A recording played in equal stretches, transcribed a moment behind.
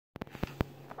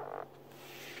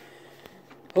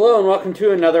Hello and welcome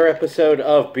to another episode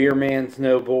of Beer Man's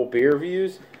Noble Beer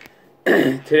Reviews.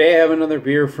 Today I have another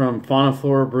beer from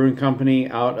Flora Brewing Company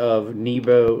out of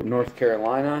Nebo, North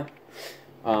Carolina.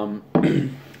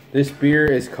 This beer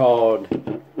is called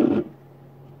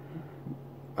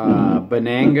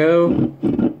Banango.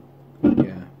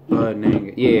 Yeah,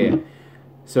 Banango. Yeah.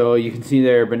 So you can see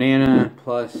there, banana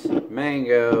plus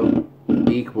mango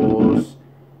equals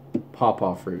Paw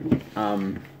Paw Fruit.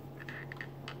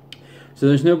 So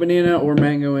there's no banana or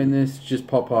mango in this, just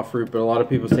Paw Paw Fruit, but a lot of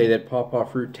people say that Paw Paw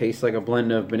Fruit tastes like a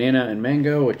blend of banana and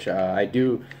mango, which I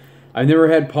do. I've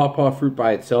never had Paw Paw Fruit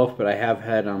by itself, but I have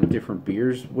had different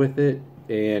beers with it,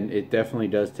 and it definitely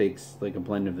does taste like a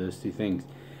blend of those two things.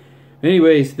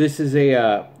 Anyways, this is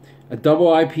a double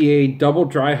IPA, double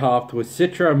dry hopped with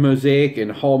Citra, Mosaic,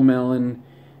 and Hull Melon,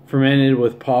 fermented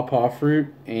with Paw Paw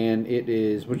Fruit, and it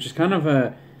is, which is kind of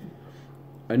a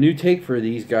new take for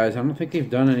these guys. I don't think they've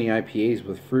done any IPAs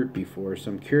with fruit before,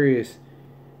 so I'm curious.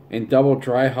 And double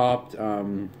dry hopped.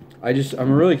 I'm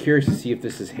really curious to see if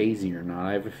this is hazy or not.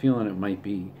 I have a feeling it might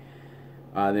be.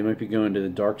 They might be going to the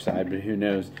dark side, but who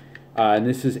knows? And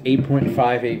this is 8.5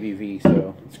 ABV,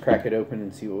 so let's crack it open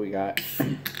and see what we got.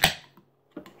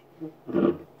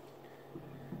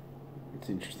 It's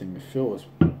interesting. The fill was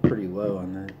pretty low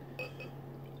on that.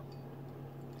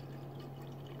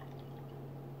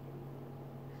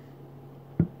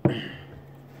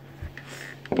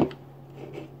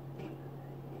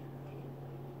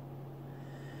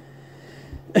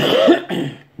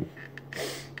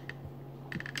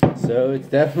 So it's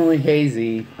definitely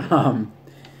hazy.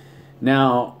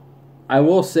 Now, I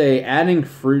will say adding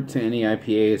fruit to any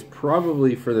IPA is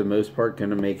probably for the most part going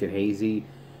to make it hazy.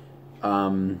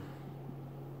 I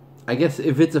guess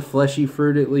if it's a fleshy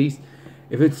fruit at least.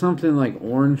 If it's something like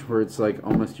orange where it's like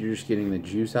almost you're just getting the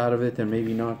juice out of it, then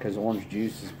maybe not, because orange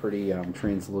juice is pretty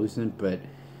translucent. But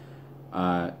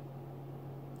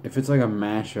if it's like a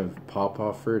mash of Paw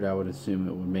Paw Fruit, I would assume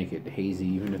it would make it hazy,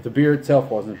 even if the beer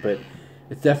itself wasn't. But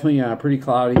it's definitely pretty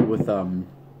cloudy with a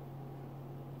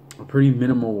pretty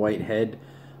minimal white head.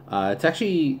 It's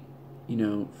actually,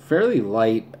 fairly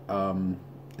light.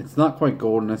 It's not quite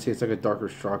golden. I'd say it's like a darker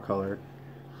straw color.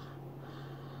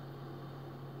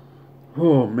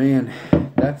 Oh man,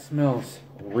 that smells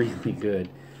really good.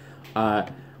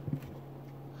 The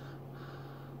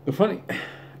funny,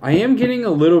 I am getting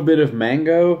a little bit of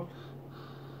mango,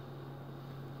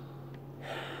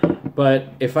 but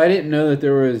if I didn't know that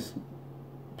there was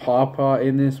Paw Paw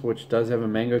in this, which does have a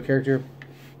mango character,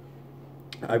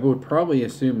 I would probably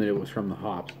assume that it was from the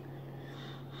hops.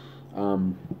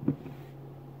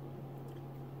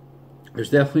 There's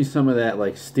definitely some of that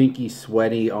like stinky,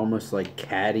 sweaty, almost like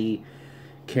catty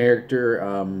character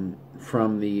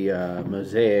from the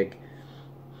Mosaic,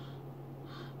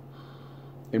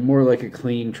 and more like a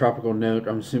clean tropical note,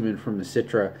 I'm assuming, from the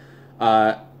Citra.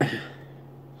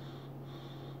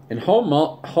 And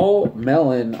Hull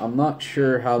Melon, I'm not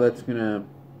sure how that's going to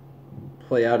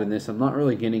play out in this. I'm not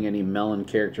really getting any melon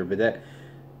character, but that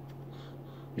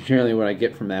is generally what I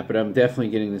get from that. But I'm definitely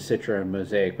getting the Citra and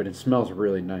Mosaic, but it smells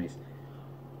really nice.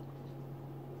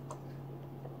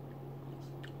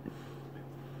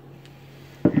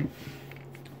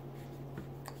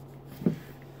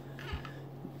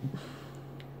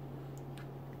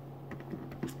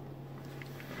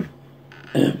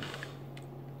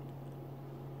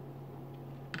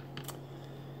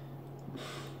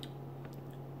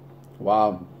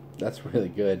 Wow, that's really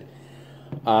good.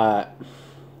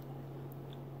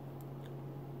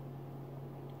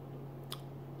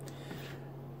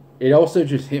 It also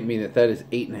just hit me that is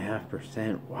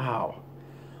 8.5%. Wow,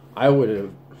 I would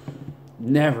have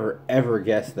never ever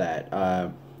guessed that.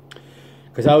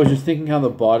 Because I was just thinking how the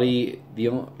body, the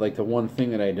one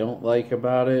thing that I don't like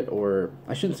about it, or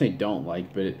I shouldn't say don't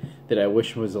like, but that I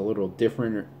wish was a little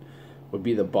different, would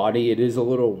be the body. It is a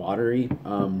little watery,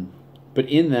 but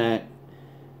in that,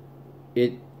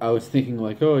 I was thinking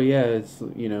like, oh yeah, it's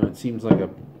it seems like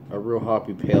a real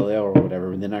hoppy pale ale or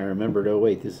whatever, and then I remembered, oh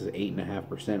wait, this is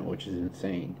 8.5%, which is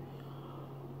insane.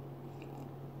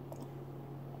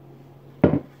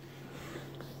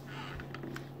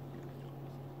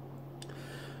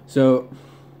 So,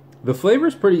 the flavor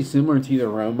is pretty similar to the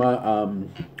aroma.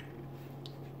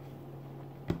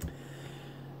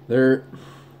 There's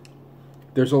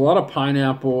a lot of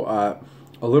pineapple, a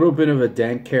little bit of a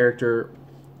dank character,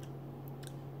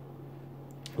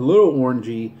 a little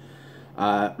orangey.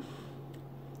 I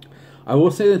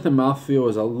will say that the mouthfeel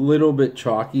is a little bit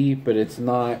chalky, but it's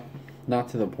not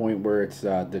to the point where it's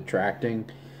detracting.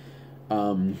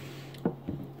 Trying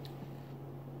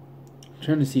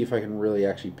to see if I can really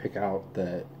actually pick out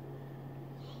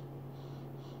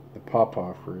the Paw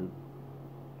Paw Fruit.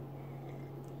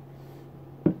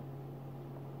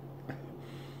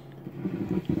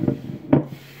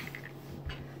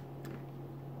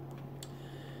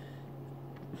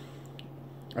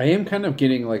 I am kind of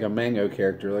getting like a mango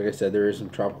character. Like I said, there is some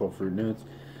tropical fruit notes.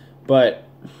 But,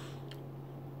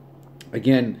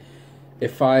 again,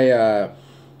 if I...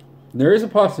 there is a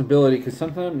possibility, because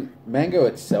sometimes mango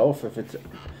itself, if it's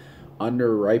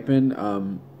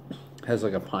under-ripened, has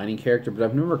like a piney character. But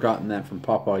I've never gotten that from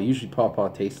Paw Paw. Usually Paw Paw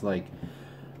tastes like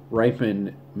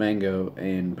ripened mango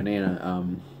and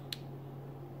banana.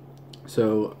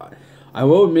 So I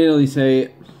will admittedly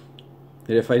say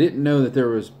that if I didn't know that there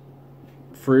was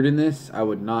fruit in this, I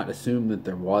would not assume that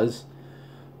there was.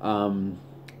 But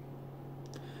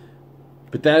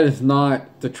that is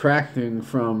not detracting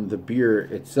from the beer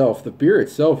itself. The beer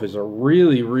itself is a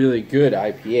really, really good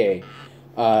IPA.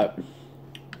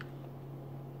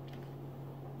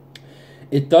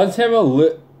 It does have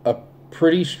a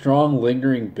pretty strong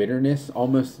lingering bitterness,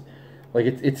 almost like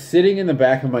it's sitting in the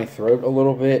back of my throat a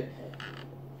little bit.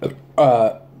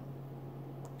 I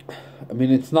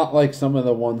mean, it's not like some of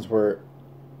the ones where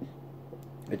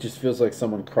it just feels like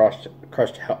someone crushed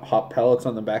hot pellets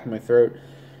on the back of my throat.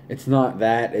 It's not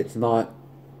that. It's not,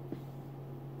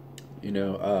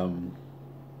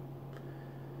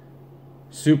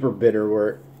 super bitter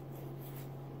where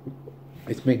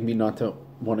it's making me not to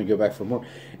want to go back for more.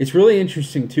 It's really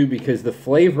interesting, too, because the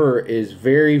flavor is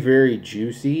very, very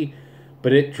juicy,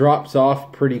 but it drops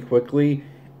off pretty quickly,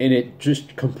 and it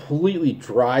just completely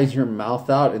dries your mouth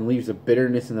out and leaves a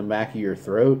bitterness in the back of your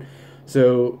throat.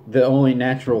 So the only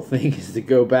natural thing is to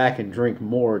go back and drink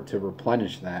more to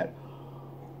replenish that.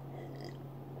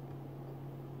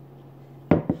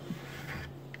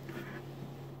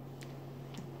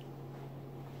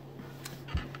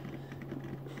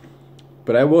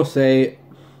 But I will say,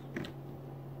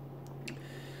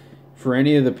 for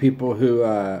any of the people who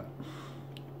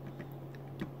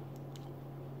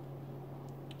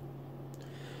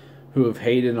have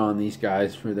hated on these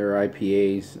guys for their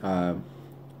IPAs,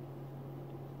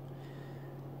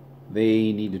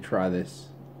 they need to try this,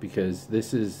 because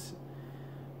this is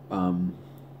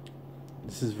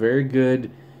very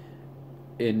good.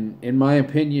 In my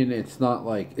opinion, it's not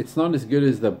as good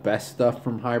as the best stuff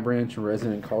from High Branch and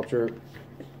Resident Culture,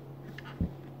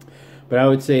 but I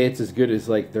would say it's as good as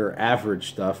like their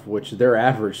average stuff, which their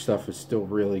average stuff is still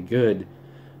really good.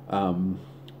 So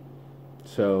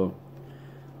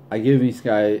I give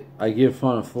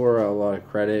Fonta Flora a lot of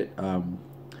credit. I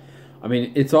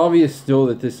mean, it's obvious still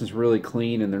that this is really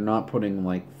clean, and they're not putting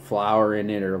like flour in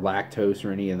it or lactose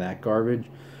or any of that garbage.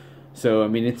 So I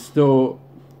mean, it's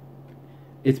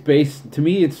based, to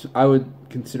me, I would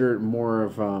consider it more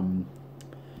of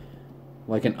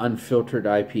like an unfiltered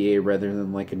IPA rather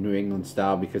than like a New England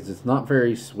style, because it's not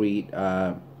very sweet.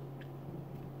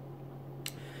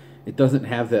 It doesn't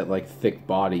have that like thick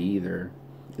body either.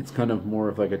 It's kind of more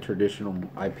of like a traditional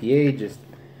IPA, just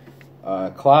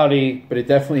cloudy, but it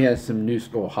definitely has some New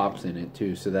School hops in it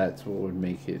too, so that's what would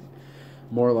make it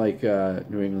more like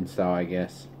New England style, I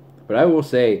guess. But I will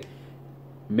say,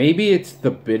 maybe it's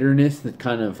the bitterness that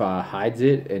kind of hides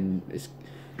it, and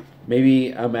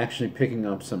maybe I'm actually picking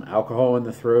up some alcohol in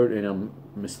the throat and I'm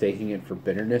mistaking it for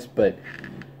bitterness, but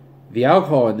the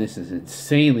alcohol in this is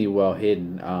insanely well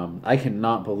hidden. I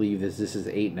cannot believe this is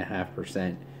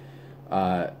 8.5%.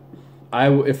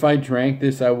 If I drank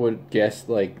this, I would guess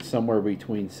like somewhere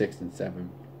between 6 and 7.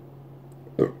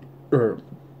 Or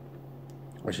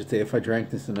I should say, if I drank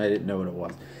this and I didn't know what it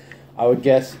was, I would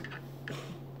guess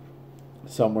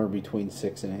somewhere between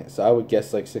 6 and 8. So I would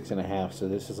guess like 6.5. So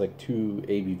this is like 2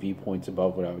 ABV points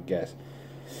above what I would guess.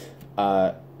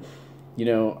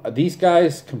 These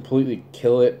guys completely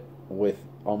kill it with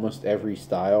almost every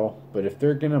style. But if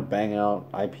they're gonna bang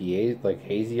out IPAs, like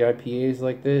hazy IPAs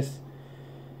like this,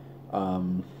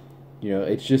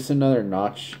 it's just another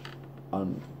notch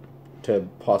to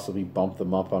possibly bump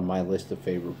them up on my list of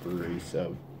favorite breweries.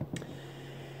 So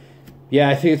yeah,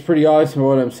 I think it's pretty obvious from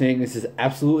what I'm saying. This is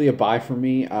absolutely a buy for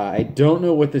me. I don't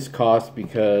know what this cost,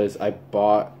 because I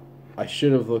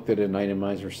should have looked at an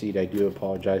itemized receipt. I do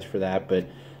apologize for that, but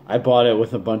I bought it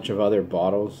with a bunch of other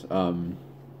bottles.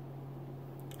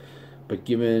 But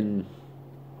given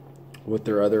what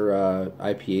their other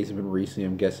IPAs have been recently,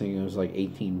 I'm guessing it was like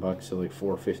 $18, so like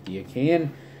 $4.50 a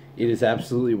can. It is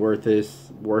absolutely worth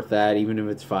that, even if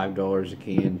it's $5 a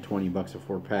can, $20 a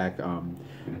 4-pack.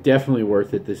 Definitely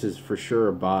worth it. This is for sure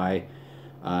a buy,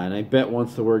 and I bet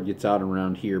once the word gets out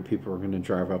around here, people are going to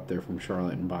drive up there from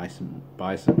Charlotte and buy some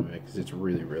of it, because it's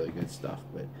really, really good stuff.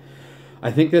 But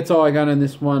I think that's all I got on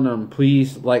this one.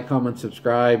 Please like, comment,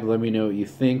 subscribe. Let me know what you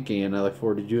think, and I look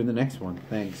forward to doing the next one.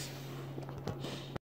 Thanks.